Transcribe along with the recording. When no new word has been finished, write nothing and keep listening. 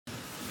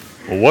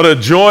Well, what a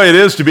joy it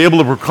is to be able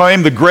to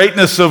proclaim the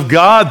greatness of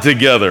God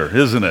together,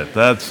 isn't it?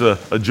 That's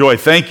a joy.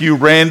 Thank you,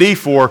 Randy,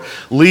 for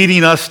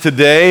leading us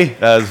today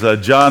as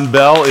John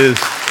Bell is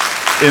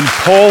in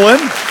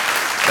Poland.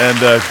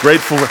 And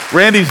grateful.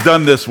 Randy's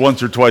done this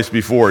once or twice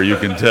before, you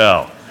can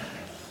tell.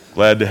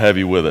 Glad to have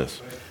you with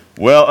us.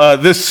 Well,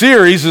 this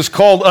series is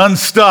called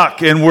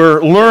Unstuck, and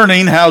we're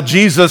learning how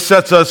Jesus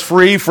sets us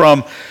free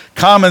from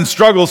common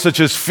struggles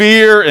such as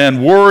fear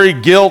and worry,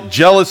 guilt,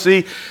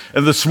 jealousy.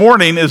 And this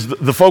morning,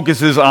 the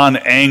focus is on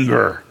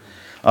anger.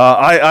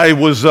 I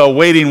was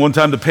waiting one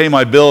time to pay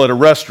my bill at a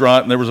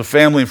restaurant, and there was a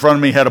family in front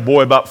of me, had a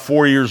boy about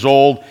 4 years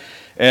old,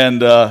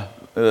 and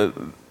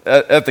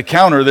at the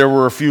counter there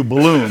were a few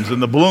balloons,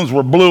 and the balloons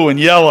were blue and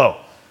yellow.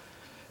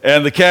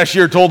 And the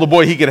cashier told the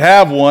boy he could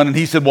have one, and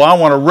he said, "Well, I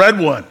want a red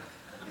one."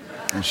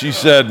 And she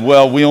said,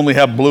 "Well, we only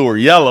have blue or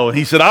yellow." And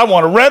he said, "I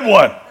want a red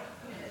one."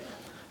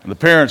 And the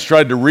parents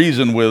tried to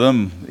reason with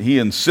him. He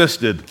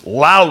insisted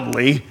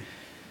loudly,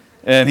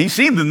 and he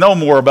seemed to know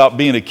more about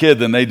being a kid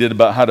than they did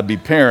about how to be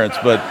parents.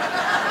 But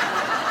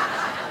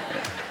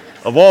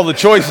of all the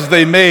choices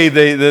they made,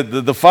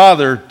 the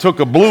father took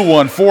a blue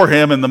one for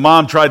him, and the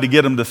mom tried to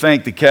get him to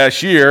thank the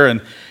cashier,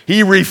 and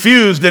he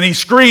refused, and he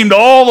screamed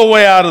all the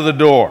way out of the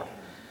door.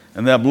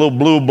 And that little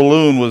blue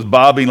balloon was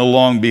bobbing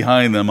along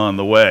behind them on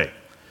the way.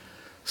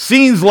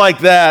 Scenes like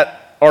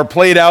that are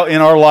played out in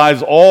our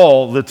lives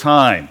all the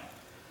time.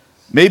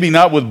 Maybe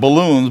not with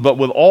balloons, but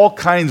with all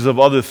kinds of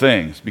other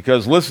things.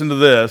 Because listen to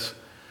this,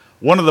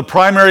 one of the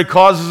primary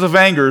causes of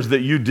anger is that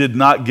you did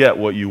not get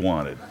what you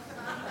wanted.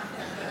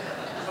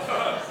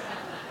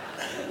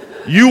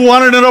 You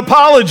wanted an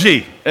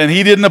apology, and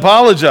he didn't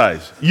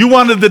apologize. You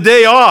wanted the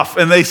day off,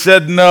 and they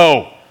said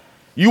no.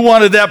 You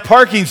wanted that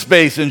parking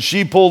space, and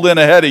she pulled in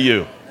ahead of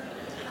you.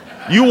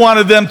 You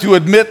wanted them to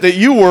admit that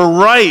you were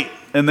right,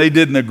 and they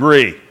didn't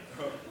agree.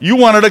 You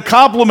wanted a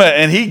compliment,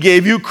 and he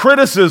gave you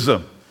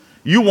criticism.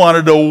 You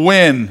wanted to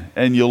win,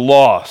 and you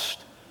lost.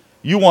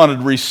 You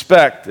wanted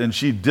respect, and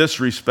she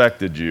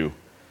disrespected you.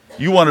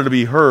 You wanted to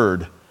be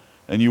heard,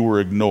 and you were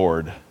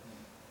ignored.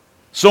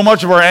 So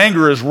much of our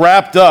anger is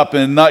wrapped up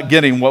in not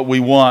getting what we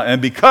want.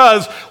 And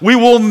because we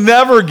will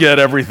never get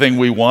everything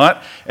we want,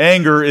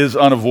 anger is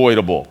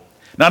unavoidable.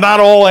 Now, not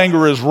all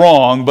anger is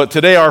wrong, but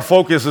today our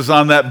focus is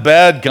on that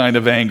bad kind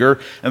of anger,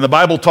 and the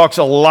Bible talks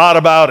a lot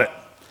about it.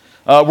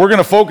 We're going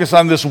to focus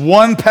on this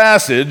one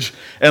passage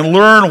and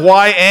learn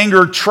why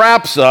anger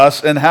traps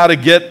us and how to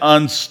get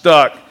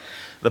unstuck.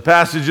 The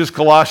passage is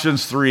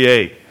Colossians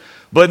 3:8.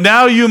 "But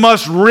now you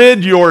must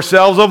rid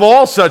yourselves of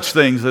all such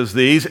things as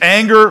these: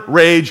 anger,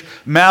 rage,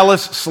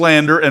 malice,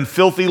 slander, and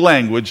filthy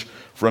language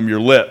from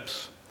your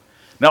lips."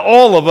 Now,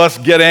 all of us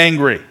get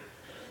angry.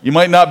 You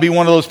might not be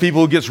one of those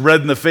people who gets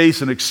red in the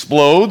face and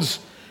explodes.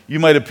 You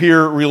might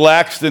appear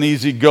relaxed and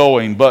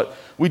easygoing, but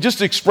we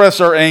just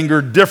express our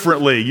anger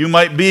differently. You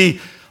might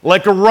be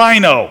like a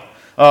rhino.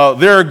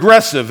 They're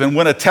aggressive, and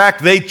when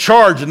attacked, they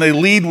charge and they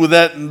lead with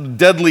that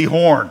deadly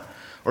horn.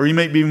 Or you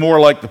might be more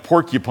like the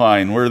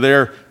porcupine, where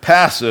they're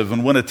passive,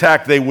 and when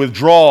attacked, they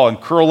withdraw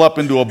and curl up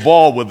into a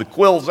ball with the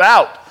quills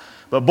out.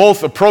 But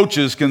both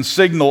approaches can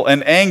signal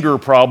an anger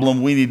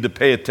problem we need to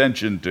pay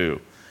attention to.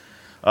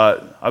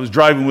 I was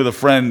driving with a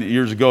friend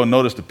years ago and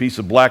noticed a piece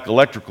of black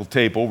electrical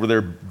tape over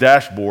their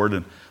dashboard,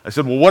 and I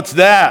said, "Well, what's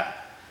that?"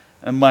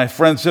 And my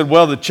friend said,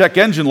 "Well, the check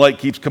engine light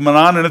keeps coming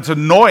on and it's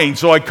annoying,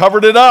 so I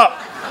covered it up."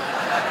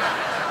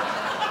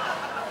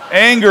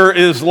 Anger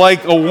is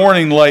like a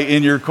warning light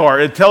in your car.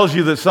 It tells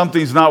you that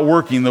something's not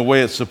working the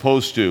way it's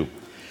supposed to.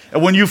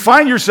 And when you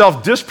find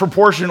yourself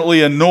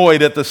disproportionately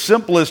annoyed at the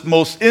simplest,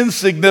 most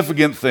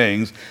insignificant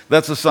things,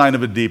 that's a sign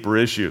of a deeper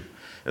issue.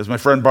 As my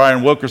friend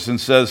Brian Wilkerson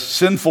says,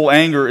 sinful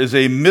anger is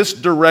a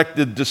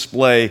misdirected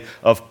display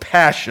of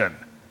passion.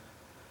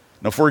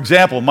 Now, for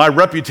example, my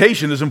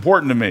reputation is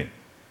important to me.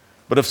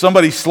 But if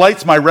somebody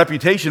slights my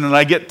reputation and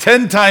I get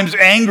 10 times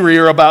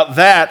angrier about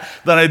that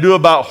than I do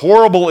about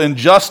horrible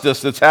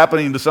injustice that's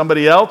happening to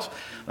somebody else,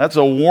 that's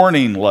a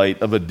warning light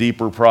of a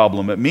deeper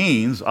problem. It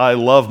means I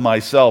love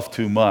myself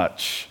too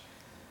much.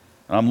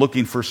 I'm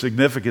looking for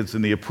significance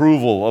in the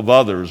approval of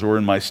others or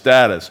in my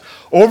status.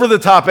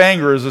 Over-the-top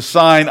anger is a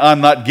sign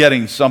I'm not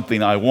getting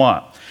something I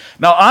want.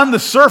 Now, on the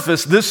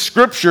surface, this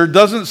scripture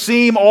doesn't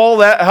seem all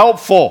that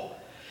helpful.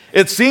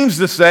 It seems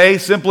to say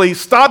simply,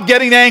 stop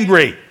getting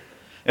angry.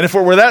 And if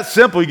it were that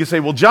simple, you could say,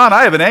 "Well, John,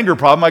 I have an anger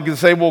problem." I could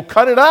say, "Well,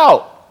 cut it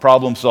out.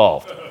 Problem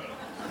solved."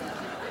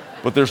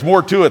 But there's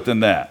more to it than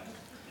that.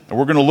 And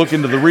we're going to look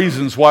into the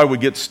reasons why we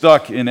get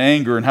stuck in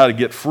anger and how to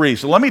get free.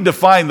 So let me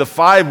define the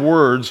 5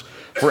 words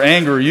for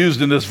anger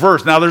used in this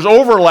verse. Now, there's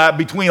overlap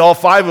between all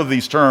 5 of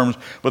these terms,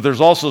 but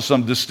there's also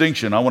some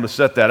distinction. I want to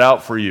set that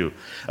out for you.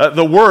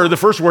 The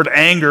first word,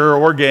 anger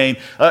or gain,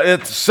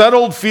 it's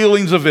settled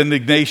feelings of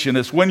indignation.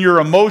 It's when your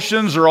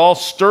emotions are all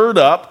stirred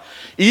up.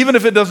 Even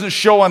if it doesn't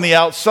show on the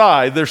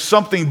outside, there's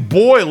something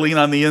boiling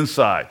on the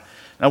inside.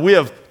 Now, we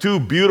have 2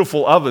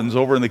 beautiful ovens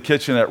over in the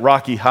kitchen at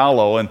Rocky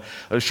Hollow, and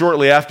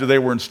shortly after they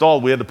were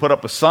installed, we had to put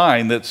up a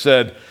sign that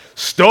said,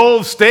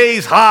 "Stove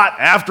stays hot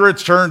after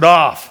it's turned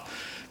off."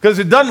 Because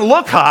it doesn't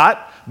look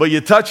hot, but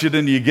you touch it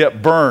and you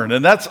get burned.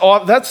 And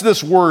that's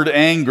this word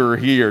anger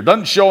here.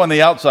 Doesn't show on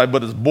the outside,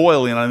 but it's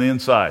boiling on the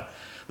inside.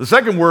 The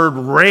second word,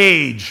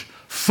 rage.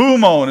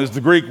 Phumon is the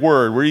Greek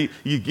word, where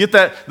you get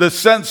the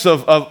sense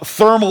of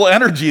thermal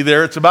energy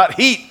there. It's about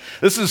heat.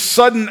 This is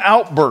sudden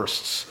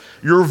outbursts.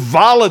 You're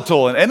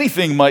volatile, and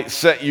anything might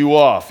set you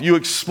off. You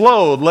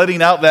explode,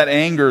 letting out that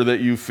anger that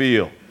you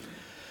feel.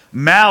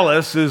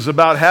 Malice is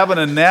about having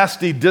a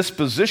nasty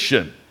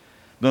disposition.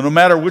 No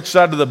matter which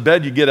side of the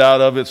bed you get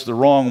out of, it's the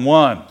wrong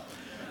one.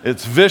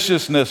 It's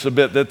viciousness a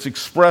bit that's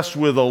expressed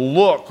with a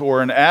look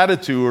or an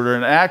attitude or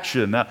an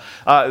action.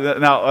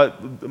 Now,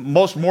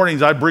 most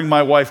mornings I bring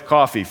my wife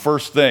coffee,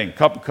 first thing,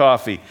 cup of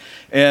coffee.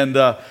 And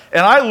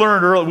I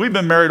learned early, we've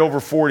been married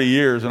over 40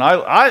 years, and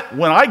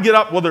when I get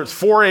up, whether it's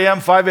 4 a.m.,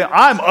 5 a.m.,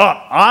 I'm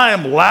up. I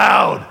am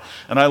loud.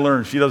 And I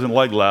learned she doesn't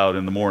like loud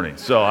in the morning,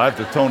 so I have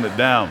to tone it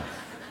down.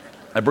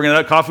 I bring her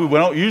that coffee. We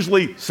don't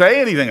usually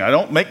say anything. I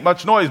don't make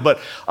much noise. But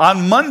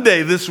on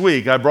Monday this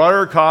week, I brought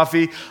her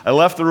coffee. I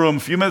left the room. A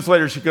few minutes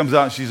later, she comes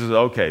out and she says,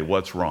 okay,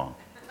 what's wrong?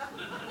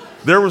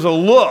 There was a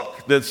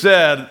look that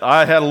said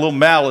I had a little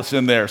malice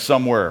in there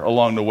somewhere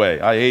along the way.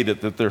 I hate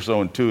it that they're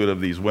so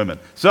intuitive, these women.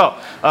 So,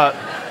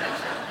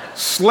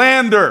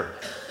 slander,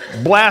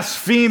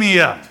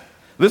 blasphemia.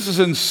 This is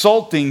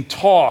insulting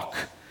talk.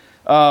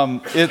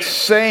 It's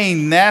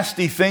saying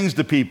nasty things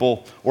to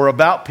people or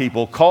about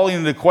people, calling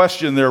into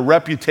question their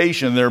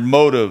reputation, their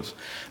motives.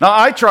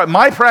 Now,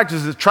 my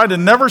practice is try to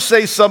never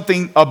say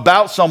something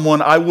about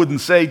someone I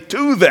wouldn't say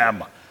to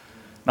them.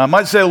 Now, I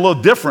might say it a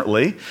little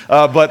differently,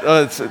 but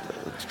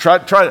try,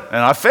 and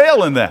I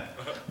fail in that.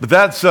 But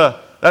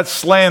that's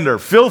slander.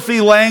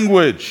 Filthy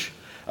language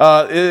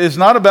is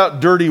not about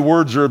dirty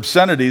words or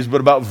obscenities,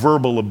 but about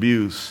verbal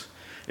abuse.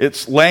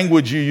 It's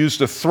language you use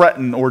to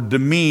threaten or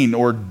demean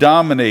or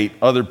dominate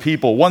other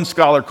people. One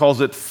scholar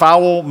calls it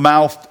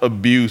foul-mouthed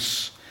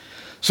abuse.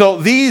 So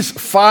these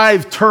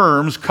 5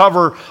 terms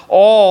cover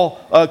all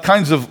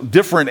kinds of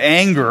different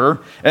anger.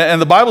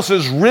 And the Bible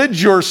says, rid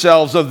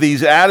yourselves of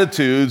these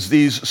attitudes,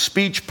 these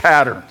speech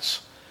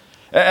patterns.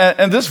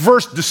 And this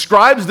verse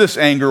describes this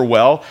anger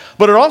well,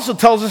 but it also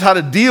tells us how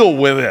to deal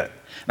with it.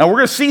 Now, we're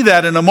going to see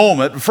that in a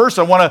moment. First,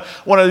 I want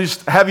to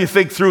just have you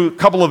think through a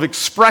couple of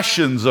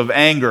expressions of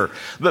anger.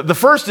 The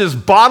first is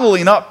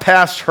bottling up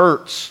past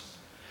hurts.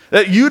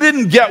 That you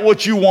didn't get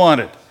what you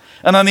wanted.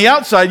 And on the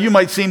outside, you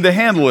might seem to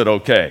handle it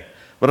okay.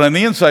 But on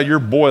the inside, you're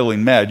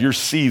boiling mad. You're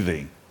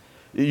seething.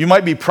 You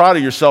might be proud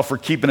of yourself for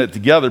keeping it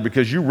together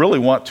because you really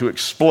want to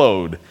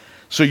explode.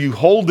 So you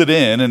hold it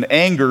in, and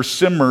anger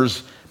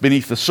simmers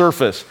beneath the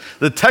surface.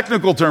 The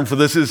technical term for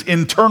this is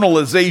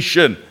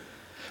internalization.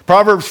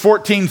 Proverbs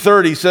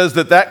 14:30 says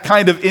that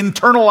kind of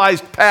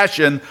internalized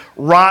passion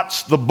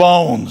rots the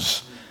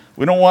bones.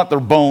 We don't want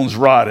their bones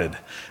rotted.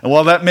 And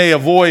while that may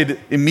avoid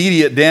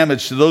immediate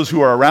damage to those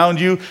who are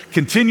around you,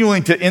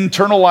 continuing to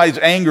internalize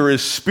anger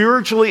is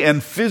spiritually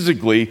and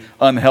physically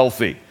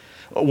unhealthy.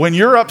 When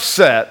you're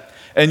upset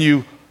and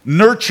you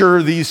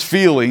nurture these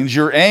feelings,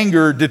 your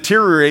anger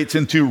deteriorates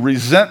into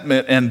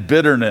resentment and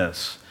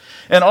bitterness.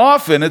 And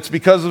often it's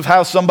because of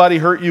how somebody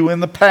hurt you in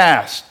the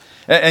past.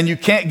 And you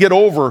can't get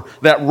over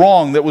that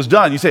wrong that was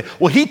done. You say,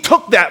 well, he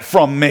took that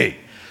from me.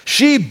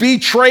 She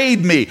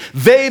betrayed me.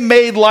 They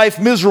made life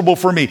miserable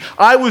for me.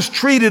 I was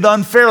treated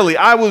unfairly.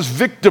 I was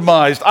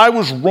victimized. I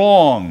was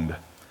wronged.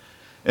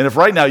 And if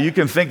right now you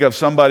can think of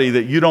somebody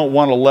that you don't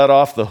want to let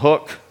off the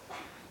hook,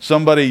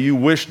 somebody you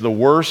wish the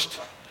worst,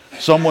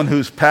 someone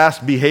whose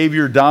past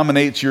behavior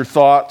dominates your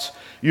thoughts,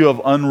 you have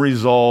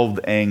unresolved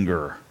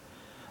anger.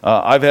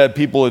 I've had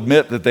people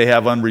admit that they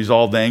have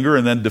unresolved anger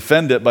and then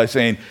defend it by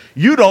saying,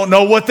 you don't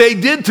know what they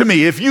did to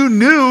me. If you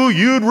knew,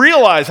 you'd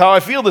realize how I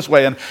feel this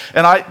way. And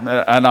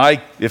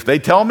I, if they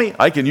tell me,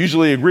 I can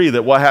usually agree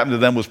that what happened to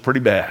them was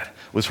pretty bad,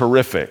 was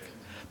horrific.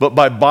 But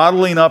by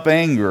bottling up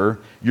anger,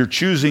 you're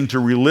choosing to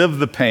relive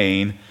the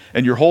pain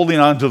and you're holding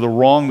on to the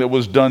wrong that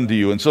was done to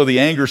you. And so the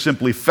anger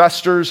simply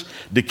festers,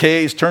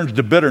 decays, turns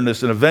to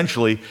bitterness, and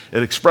eventually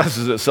it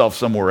expresses itself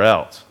somewhere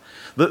else.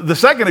 The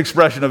second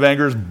expression of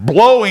anger is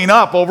blowing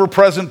up over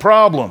present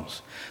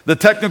problems. The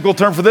technical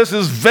term for this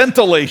is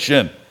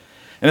ventilation.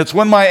 And it's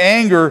when my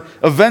anger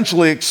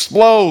eventually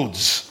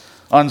explodes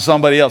on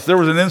somebody else. There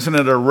was an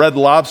incident at a Red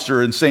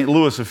Lobster in St.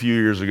 Louis a few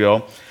years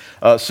ago.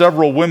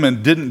 Several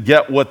women didn't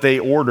get what they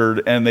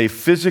ordered, and they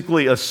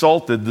physically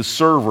assaulted the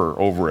server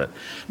over it.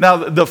 Now,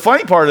 the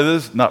funny part of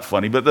this, not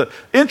funny, but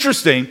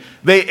interesting,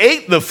 they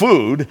ate the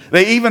food,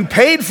 they even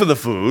paid for the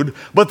food,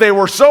 but they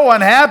were so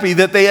unhappy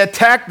that they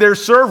attacked their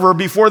server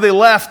before they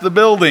left the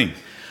building.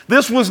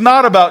 This was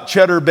not about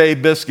Cheddar Bay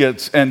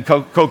biscuits and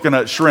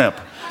coconut shrimp.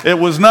 It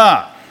was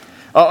not.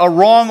 A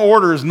wrong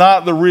order is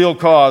not the real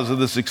cause of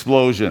this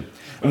explosion.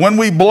 When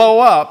we blow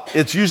up,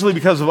 it's usually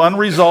because of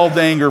unresolved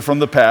anger from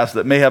the past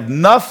that may have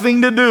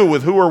nothing to do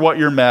with who or what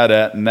you're mad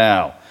at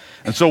now.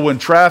 And so when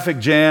traffic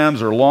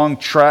jams or long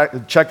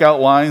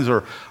checkout lines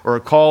or a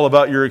call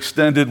about your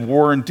extended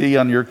warranty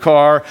on your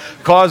car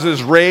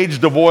causes rage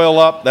to boil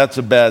up, that's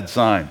a bad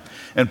sign.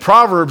 And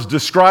Proverbs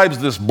describes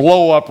this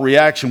blow-up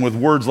reaction with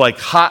words like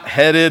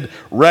hot-headed,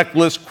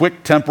 reckless,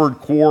 quick-tempered,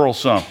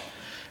 quarrelsome.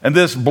 And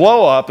this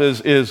blow-up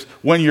is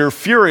when you're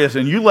furious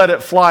and you let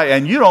it fly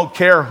and you don't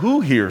care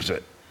who hears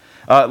it.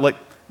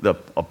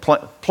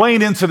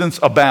 Plain incidents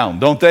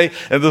abound, don't they?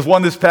 And there's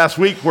one this past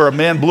week where a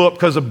man blew up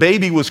because a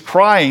baby was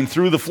crying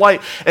through the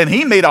flight, and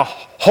he made a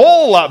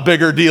whole lot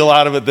bigger deal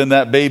out of it than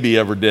that baby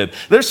ever did.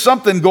 There's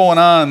something going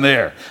on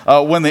there.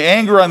 When the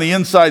anger on the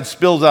inside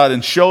spills out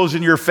and shows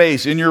in your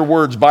face, in your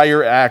words, by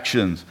your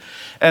actions.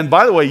 And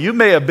by the way, you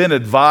may have been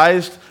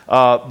advised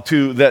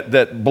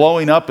that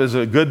blowing up is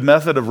a good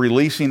method of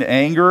releasing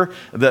anger,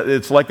 that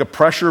it's like a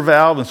pressure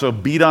valve, and so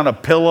beat on a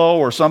pillow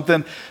or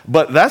something.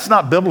 But that's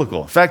not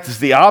biblical. In fact, it's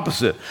the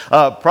opposite.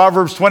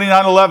 Proverbs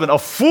 29:11, a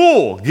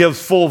fool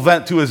gives full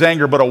vent to his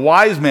anger, but a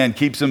wise man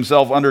keeps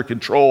himself under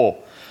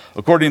control.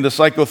 According to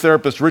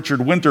psychotherapist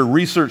Richard Winter,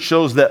 research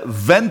shows that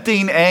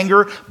venting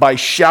anger by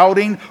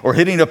shouting or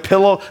hitting a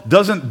pillow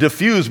doesn't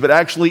diffuse, but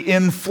actually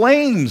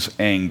inflames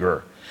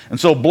anger. And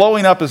so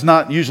blowing up is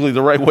not usually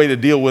the right way to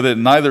deal with it,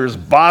 and neither is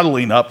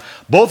bottling up.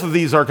 Both of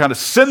these are kind of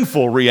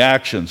sinful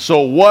reactions.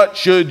 So what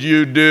should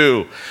you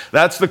do?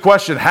 That's the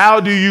question. How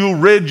do you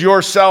rid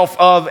yourself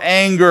of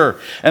anger?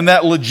 And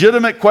that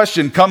legitimate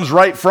question comes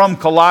right from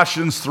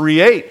Colossians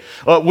 3:8,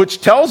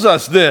 which tells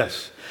us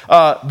this.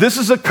 This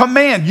is a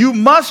command. You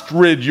must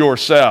rid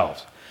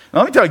yourselves. Now,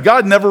 let me tell you,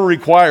 God never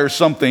requires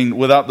something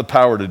without the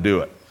power to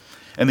do it.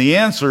 And the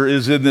answer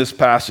is in this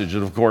passage,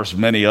 and of course,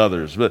 many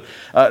others. But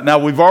now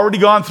we've already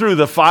gone through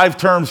the 5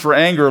 terms for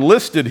anger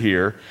listed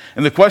here.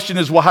 And the question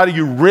is, well, how do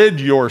you rid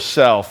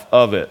yourself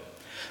of it?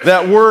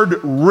 That word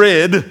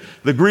rid,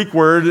 the Greek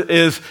word,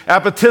 is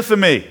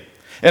apotithemi.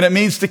 And it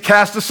means to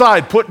cast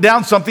aside, put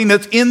down something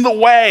that's in the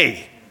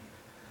way.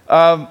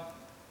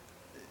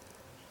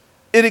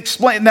 It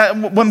explains, now,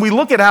 when we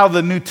look at how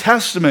the New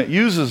Testament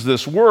uses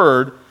this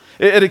word,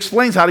 it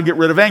explains how to get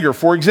rid of anger.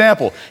 For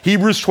example,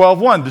 Hebrews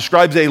 12:1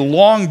 describes a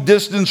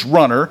long-distance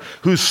runner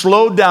who's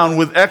slowed down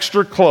with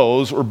extra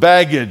clothes or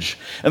baggage.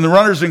 And the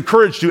runner's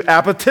encouraged to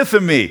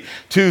apotithemi,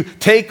 to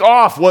take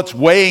off what's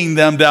weighing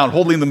them down,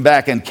 holding them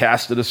back, and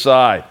cast it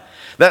aside.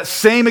 That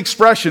same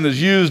expression is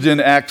used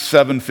in Acts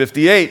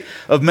 7:58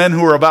 of men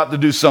who are about to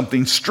do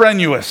something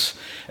strenuous.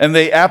 And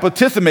they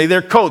apotithemi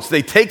their coats.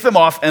 They take them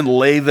off and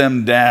lay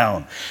them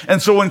down. And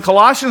so when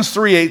Colossians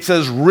 3:8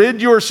 says,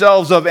 rid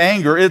yourselves of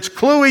anger, it's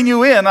cluing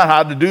you in on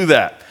how to do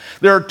that.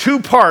 There are 2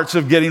 parts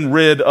of getting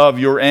rid of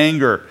your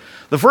anger.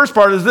 The first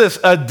part is this: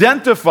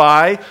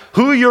 identify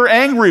who you're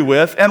angry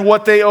with and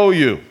what they owe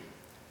you.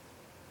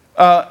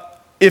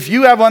 If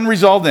you have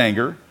unresolved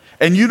anger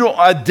and you don't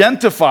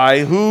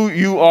identify who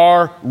you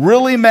are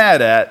really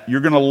mad at,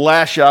 you're going to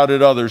lash out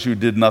at others who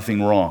did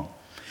nothing wrong.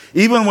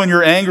 Even when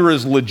your anger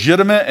is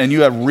legitimate and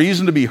you have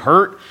reason to be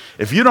hurt,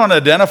 if you don't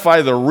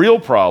identify the real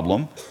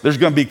problem, there's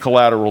going to be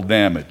collateral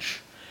damage.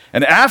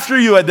 And after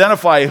you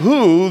identify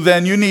who,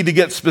 then you need to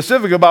get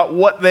specific about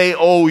what they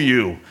owe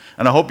you.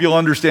 And I hope you'll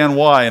understand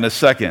why in a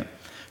second.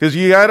 Because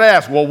you got to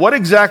ask, well, what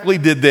exactly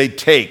did they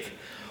take?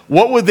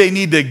 What would they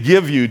need to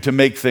give you to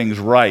make things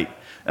right?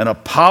 An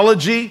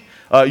apology?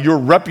 Your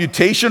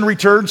reputation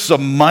returned?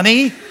 Some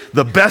money?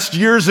 The best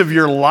years of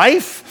your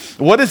life?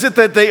 What is it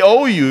that they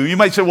owe you? You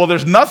might say, well,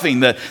 there's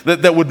nothing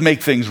that would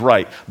make things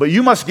right. But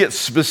you must get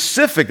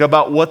specific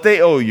about what they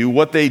owe you,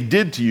 what they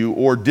did to you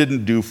or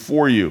didn't do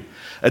for you.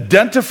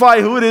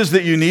 Identify who it is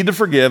that you need to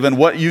forgive and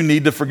what you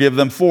need to forgive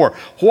them for.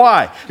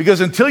 Why? Because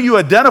until you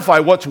identify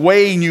what's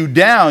weighing you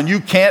down, you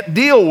can't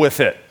deal with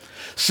it.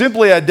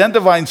 Simply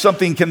identifying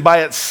something can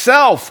by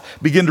itself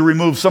begin to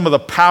remove some of the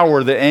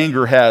power that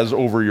anger has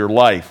over your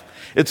life.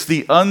 It's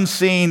the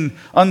unseen,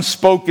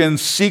 unspoken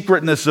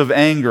secretness of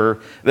anger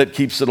that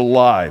keeps it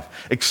alive.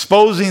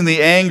 Exposing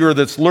the anger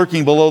that's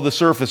lurking below the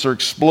surface or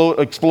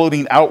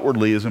exploding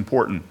outwardly is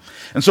important.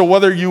 And so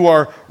whether you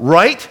are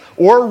right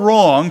or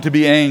wrong to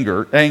be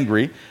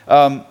angry,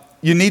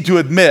 you need to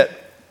admit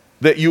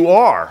that you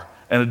are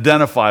and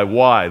identify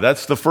why.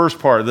 That's the first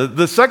part.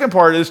 The second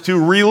part is to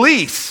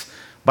release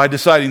by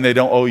deciding they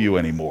don't owe you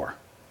anymore.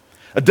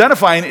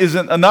 Identifying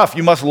isn't enough.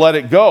 You must let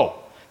it go.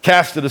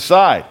 Cast it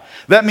aside.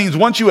 That means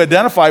once you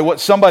identify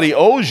what somebody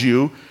owes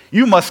you,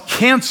 you must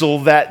cancel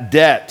that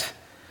debt.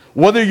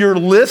 Whether your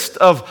list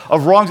of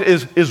wrongs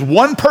is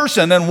one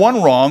person and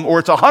one wrong, or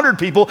it's 100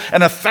 people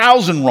and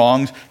 1,000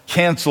 wrongs,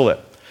 cancel it.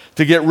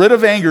 To get rid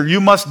of anger,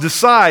 you must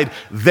decide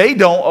they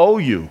don't owe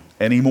you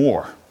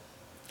anymore.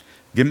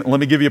 Let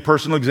me give you a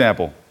personal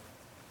example.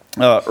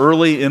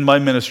 Early in my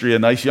ministry, a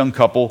nice young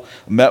couple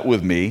met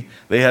with me.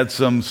 They had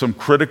some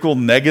critical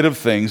negative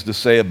things to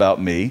say about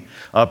me.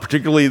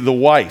 Particularly the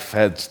wife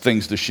had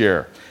things to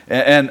share.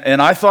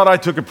 And I thought I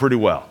took it pretty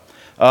well.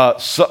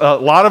 So, a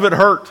lot of it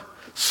hurt.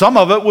 Some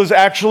of it was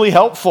actually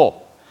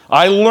helpful.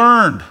 I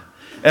learned.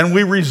 And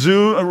we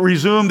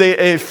resumed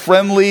a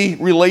friendly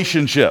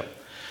relationship.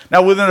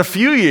 Now, within a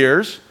few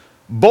years,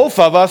 both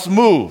of us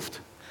moved.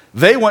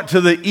 They went to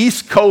the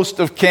east coast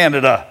of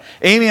Canada.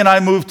 Amy and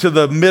I moved to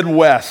the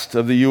Midwest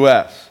of the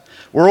U.S.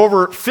 We're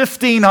over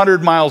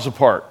 1,500 miles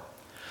apart.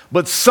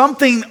 But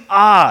something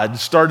odd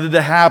started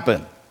to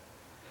happen.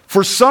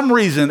 For some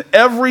reason,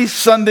 every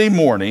Sunday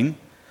morning,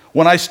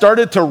 when I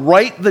started to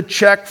write the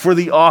check for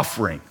the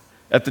offering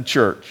at the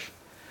church,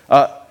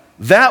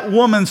 that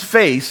woman's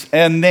face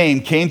and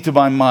name came to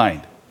my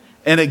mind,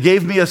 and it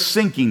gave me a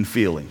sinking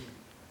feeling.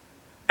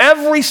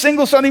 Every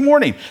single Sunday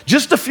morning,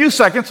 just a few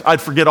seconds,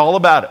 I'd forget all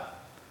about it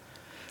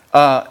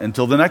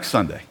until the next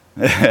Sunday.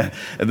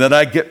 And then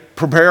I'd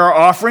prepare our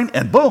offering,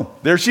 and boom,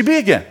 there she'd be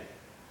again.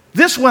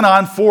 This went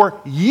on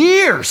for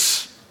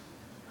years.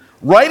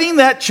 Writing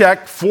that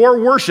check for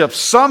worship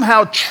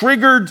somehow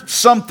triggered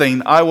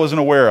something I wasn't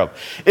aware of.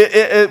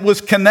 It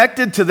was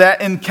connected to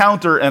that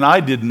encounter, and I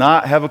did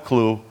not have a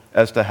clue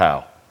as to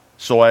how.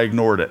 So I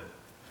ignored it.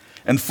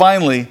 And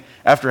finally,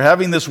 after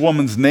having this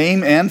woman's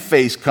name and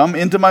face come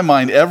into my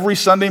mind every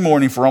Sunday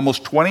morning for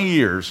almost 20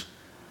 years,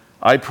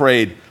 I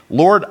prayed,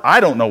 Lord, I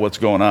don't know what's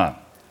going on,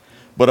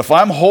 but if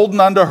I'm holding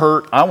on to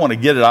hurt, I want to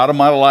get it out of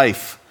my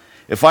life.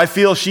 If I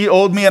feel she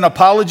owed me an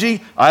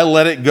apology, I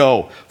let it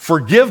go.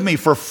 Forgive me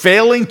for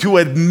failing to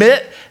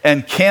admit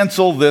and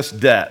cancel this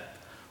debt.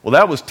 Well,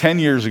 that was 10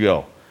 years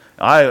ago.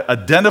 I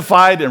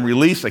identified and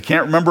released, I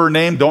can't remember her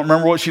name, don't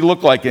remember what she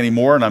looked like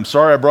anymore, and I'm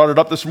sorry I brought it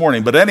up this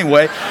morning. But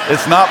anyway,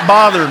 it's not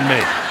bothering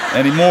me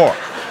anymore.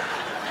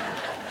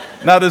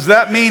 Now, does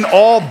that mean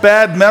all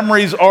bad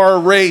memories are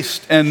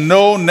erased and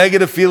no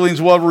negative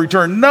feelings will ever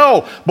return?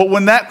 No, but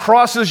when that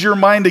crosses your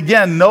mind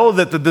again, know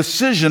that the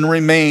decision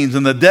remains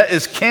and the debt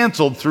is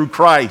canceled through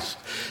Christ.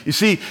 You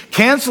see,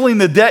 canceling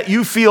the debt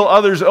you feel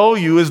others owe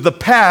you is the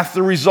path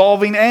to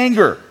resolving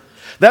anger.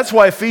 That's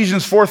why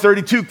Ephesians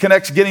 4:32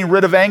 connects getting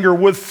rid of anger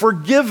with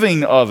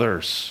forgiving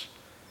others.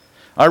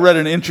 I read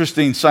an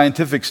interesting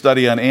scientific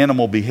study on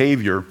animal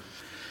behavior,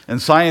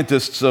 and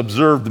scientists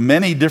observed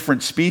many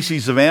different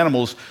species of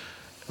animals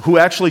who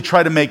actually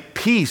try to make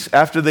peace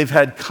after they've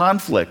had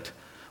conflict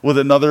with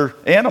another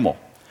animal.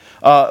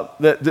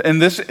 And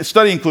this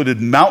study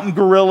included mountain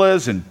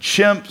gorillas and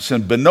chimps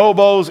and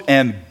bonobos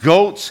and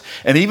goats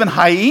and even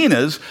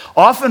hyenas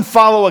often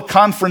follow a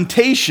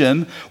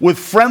confrontation with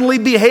friendly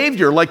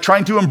behavior like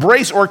trying to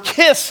embrace or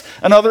kiss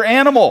another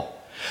animal.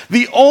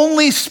 The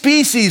only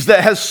species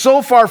that has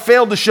so far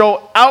failed to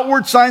show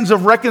outward signs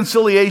of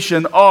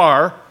reconciliation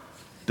are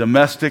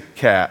domestic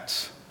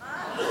cats.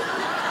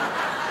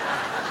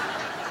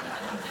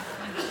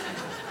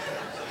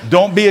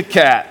 Don't be a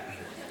cat.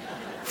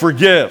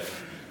 Forgive.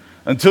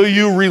 Until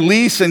you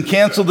release and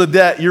cancel the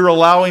debt, you're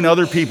allowing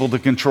other people to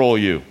control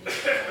you,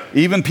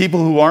 even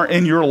people who aren't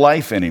in your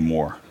life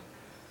anymore.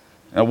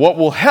 Now, what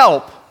will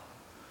help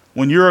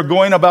when you're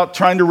going about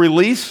trying to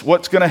release,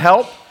 what's going to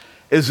help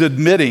is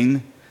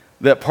admitting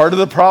that part of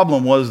the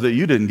problem was that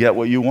you didn't get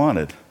what you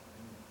wanted.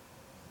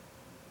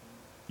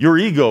 Your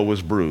ego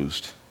was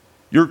bruised.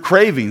 Your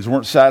cravings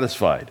weren't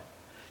satisfied.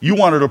 You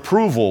wanted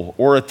approval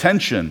or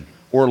attention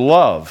or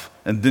love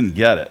and didn't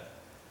get it.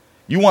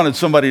 You wanted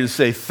somebody to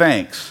say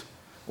thanks,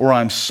 or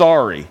I'm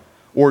sorry,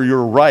 or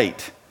you're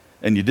right,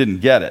 and you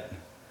didn't get it.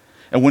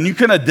 And when you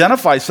can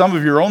identify some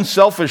of your own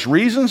selfish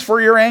reasons for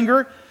your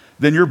anger,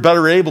 then you're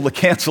better able to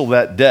cancel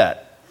that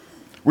debt.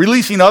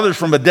 Releasing others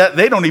from a debt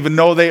they don't even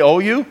know they owe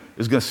you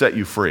is going to set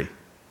you free.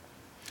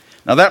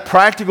 Now, that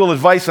practical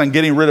advice on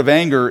getting rid of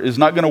anger is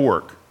not going to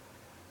work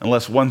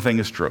unless one thing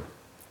is true.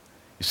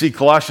 You see,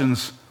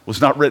 Colossians was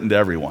not written to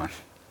everyone.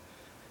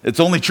 It's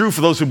only true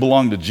for those who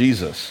belong to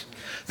Jesus.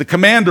 The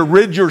command to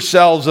rid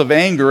yourselves of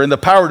anger and the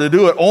power to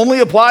do it only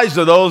applies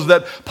to those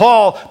that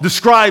Paul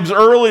describes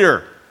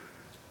earlier.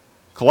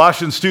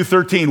 Colossians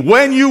 2:13,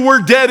 when you were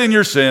dead in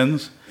your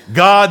sins,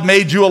 God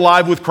made you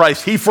alive with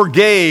Christ. He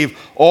forgave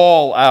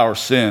all our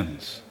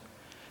sins.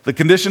 The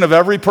condition of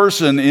every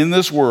person in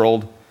this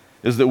world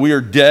is that we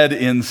are dead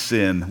in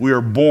sin. We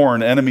are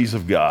born enemies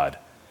of God.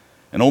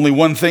 And only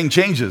one thing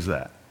changes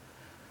that.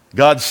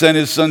 God sent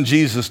his son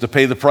Jesus to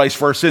pay the price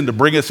for our sin, to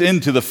bring us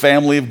into the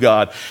family of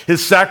God.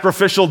 His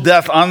sacrificial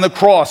death on the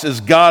cross is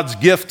God's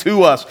gift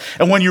to us.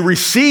 And when you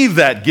receive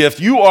that gift,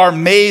 you are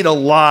made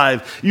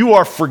alive. You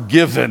are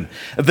forgiven.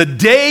 The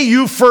day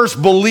you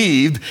first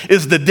believed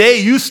is the day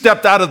you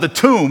stepped out of the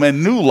tomb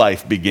and new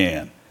life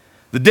began.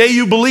 The day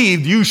you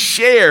believed, you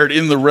shared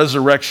in the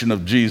resurrection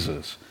of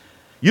Jesus.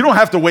 You don't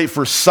have to wait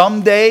for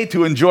someday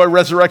to enjoy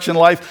resurrection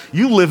life.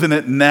 You live in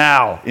it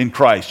now in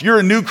Christ. You're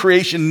a new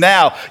creation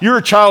now. You're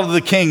a child of the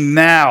King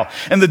now.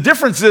 And the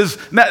difference is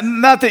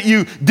not that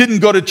you didn't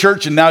go to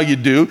church and now you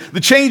do.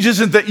 The change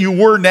isn't that you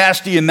were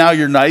nasty and now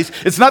you're nice.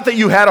 It's not that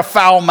you had a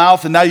foul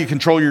mouth and now you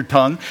control your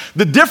tongue.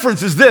 The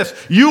difference is this: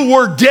 you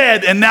were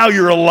dead and now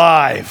you're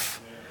alive.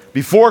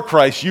 Before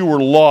Christ, you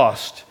were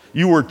lost.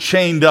 You were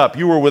chained up.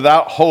 You were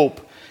without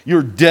hope.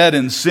 You're dead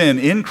in sin.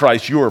 In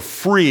Christ, you are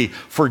free,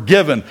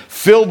 forgiven,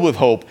 filled with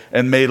hope,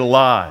 and made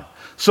alive.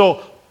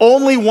 So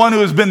only one who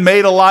has been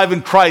made alive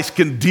in Christ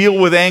can deal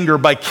with anger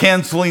by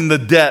canceling the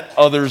debt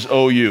others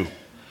owe you.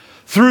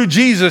 Through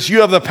Jesus, you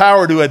have the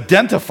power to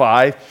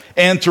identify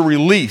and to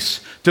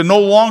release, to no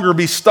longer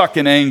be stuck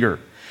in anger.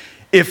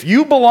 If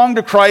you belong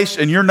to Christ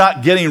and you're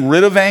not getting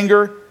rid of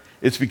anger,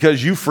 it's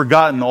because you've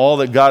forgotten all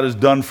that God has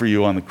done for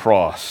you on the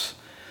cross.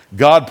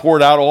 God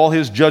poured out all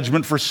his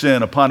judgment for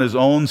sin upon his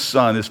own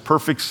Son, his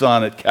perfect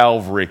Son at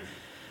Calvary.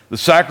 The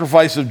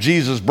sacrifice of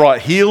Jesus brought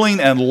healing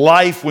and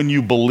life when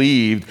you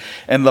believed,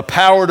 and the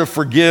power to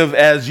forgive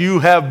as you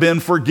have been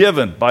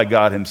forgiven by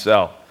God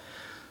himself.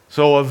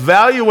 So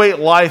evaluate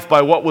life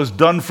by what was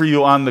done for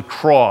you on the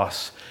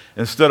cross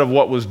instead of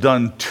what was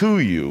done to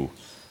you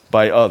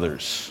by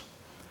others.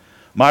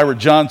 Myra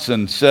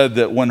Johnson said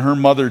that when her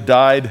mother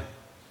died,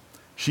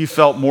 she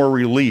felt more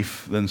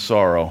relief than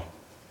sorrow.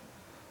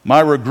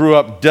 Myra grew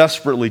up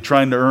desperately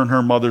trying to earn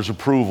her mother's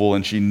approval,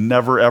 and she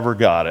never ever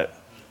got it.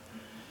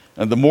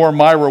 And the more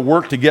Myra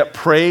worked to get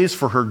praise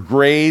for her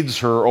grades,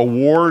 her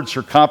awards,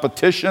 her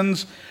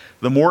competitions,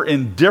 the more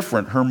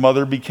indifferent her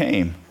mother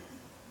became.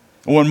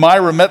 When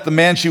Myra met the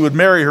man she would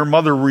marry, her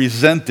mother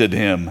resented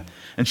him,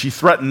 and she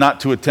threatened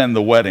not to attend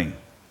the wedding.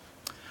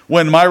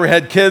 When Myra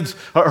had kids,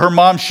 her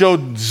mom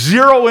showed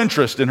zero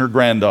interest in her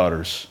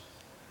granddaughters.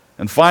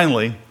 And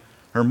finally,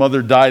 her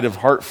mother died of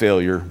heart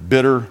failure,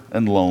 bitter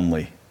and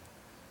lonely.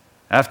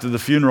 After the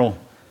funeral,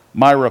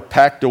 Myra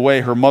packed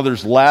away her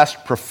mother's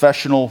last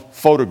professional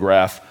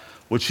photograph,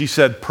 which she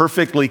said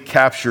perfectly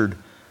captured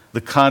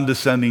the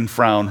condescending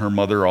frown her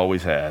mother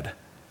always had.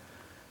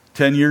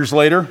 10 years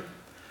later,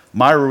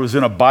 Myra was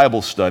in a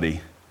Bible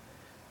study,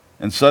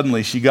 and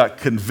suddenly she got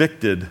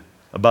convicted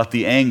about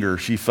the anger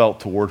she felt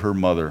toward her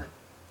mother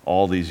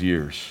all these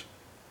years.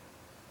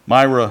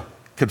 Myra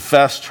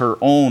confessed her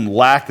own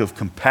lack of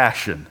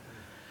compassion,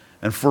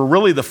 and for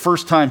really the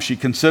first time, she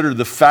considered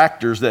the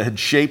factors that had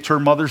shaped her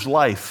mother's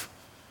life.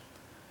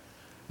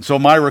 So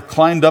Myra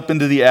climbed up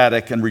into the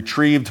attic and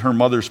retrieved her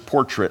mother's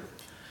portrait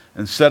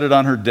and set it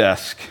on her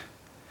desk.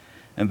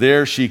 And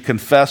there she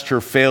confessed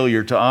her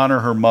failure to honor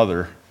her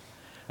mother,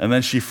 and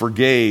then she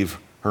forgave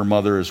her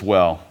mother as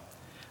well.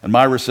 And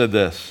Myra said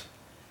this,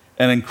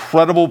 "An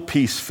incredible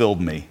peace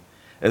filled me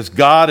as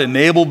God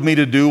enabled me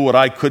to do what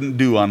I couldn't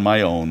do on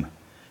my own,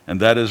 and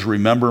that is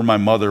remember my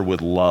mother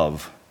with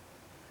love.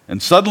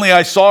 And suddenly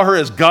I saw her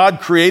as God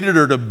created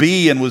her to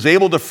be and was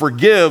able to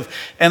forgive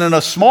and in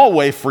a small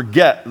way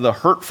forget the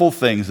hurtful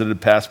things that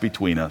had passed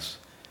between us.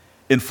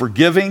 In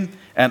forgiving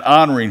and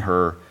honoring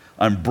her,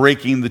 I'm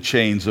breaking the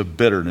chains of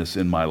bitterness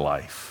in my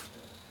life."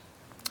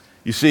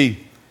 You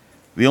see,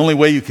 the only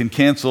way you can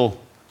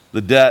cancel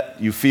the debt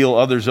you feel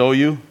others owe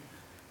you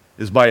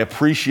is by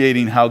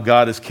appreciating how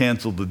God has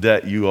canceled the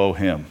debt you owe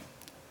him.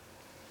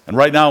 And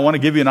right now I want to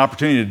give you an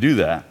opportunity to do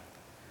that.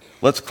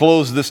 Let's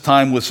close this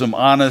time with some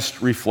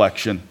honest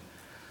reflection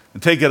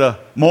and take a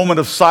moment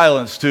of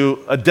silence to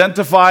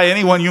identify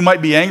anyone you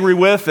might be angry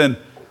with and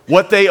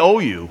what they owe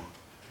you,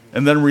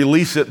 and then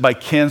release it by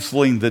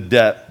canceling the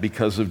debt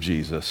because of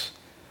Jesus.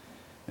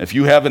 If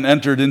you haven't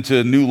entered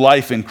into new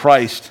life in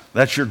Christ,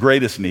 that's your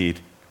greatest need.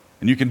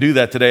 And you can do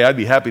that today. I'd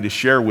be happy to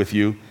share with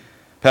you.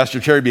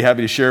 Pastor Terry would be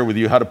happy to share with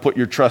you how to put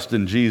your trust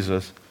in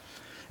Jesus.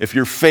 If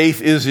your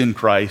faith is in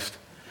Christ,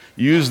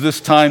 use this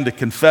time to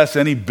confess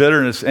any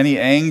bitterness, any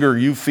anger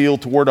you feel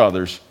toward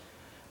others.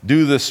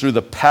 Do this through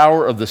the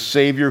power of the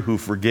Savior who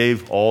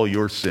forgave all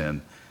your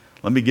sin.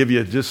 Let me give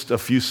you just a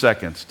few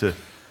seconds to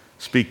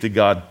speak to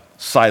God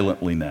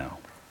silently now.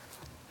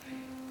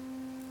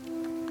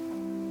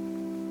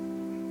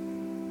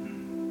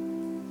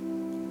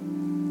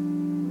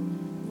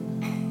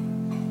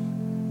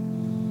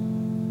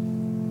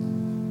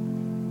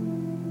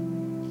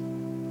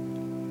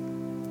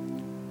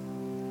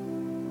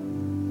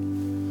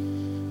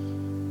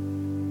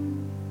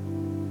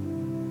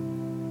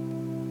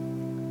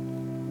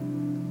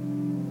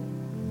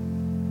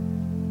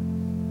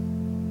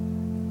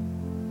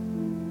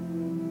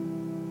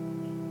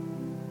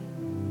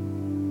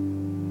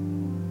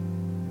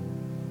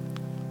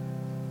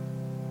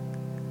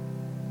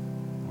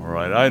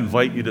 I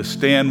invite you to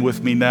stand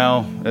with me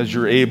now as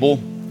you're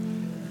able.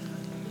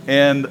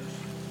 And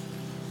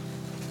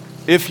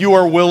if you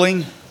are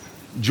willing,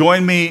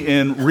 join me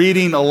in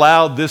reading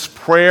aloud this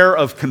prayer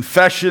of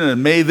confession,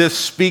 and may this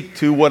speak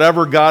to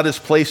whatever God has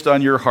placed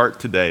on your heart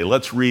today.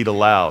 Let's read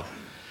aloud.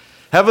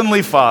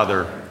 Heavenly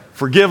Father,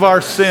 forgive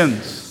our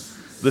sins,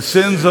 the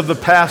sins of the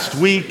past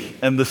week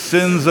and the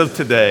sins of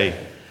today,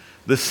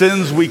 the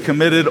sins we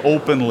committed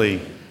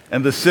openly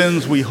and the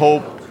sins we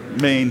hope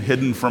remain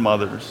hidden from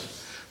others.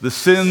 The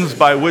sins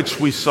by which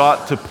we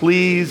sought to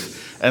please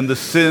and the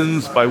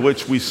sins by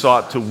which we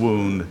sought to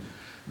wound,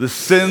 the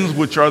sins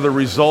which are the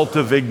result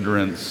of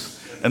ignorance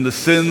and the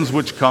sins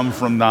which come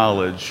from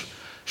knowledge.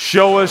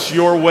 Show us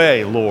your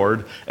way,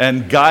 Lord,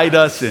 and guide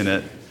us in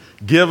it.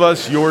 Give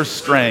us your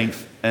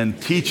strength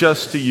and teach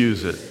us to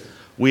use it.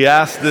 We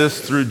ask this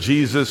through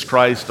Jesus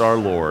Christ our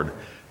Lord.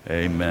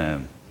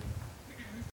 Amen.